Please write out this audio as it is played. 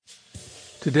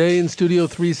Today in Studio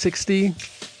 360,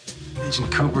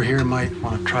 Agent Cooper here might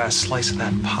want to try a slice of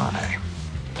that pie.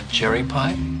 A cherry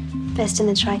pie? Best in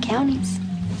the Tri-Counties.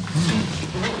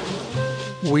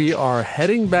 we are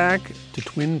heading back to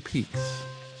Twin Peaks.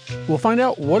 We'll find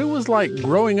out what it was like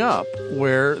growing up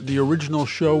where the original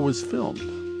show was filmed.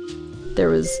 There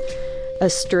was a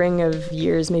string of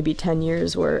years, maybe 10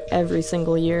 years, where every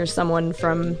single year someone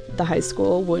from the high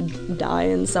school would die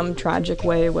in some tragic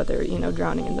way, whether,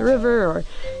 drowning in the river or,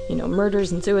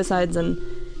 murders and suicides. And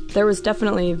there was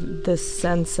definitely this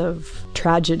sense of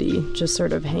tragedy just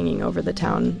sort of hanging over the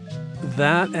town.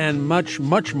 That and much,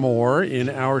 much more in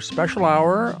our special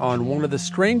hour on one of the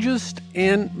strangest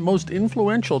and most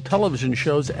influential television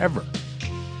shows ever.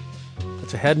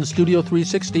 That's ahead in Studio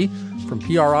 360 from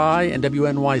PRI and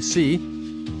WNYC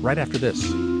right after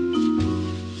this.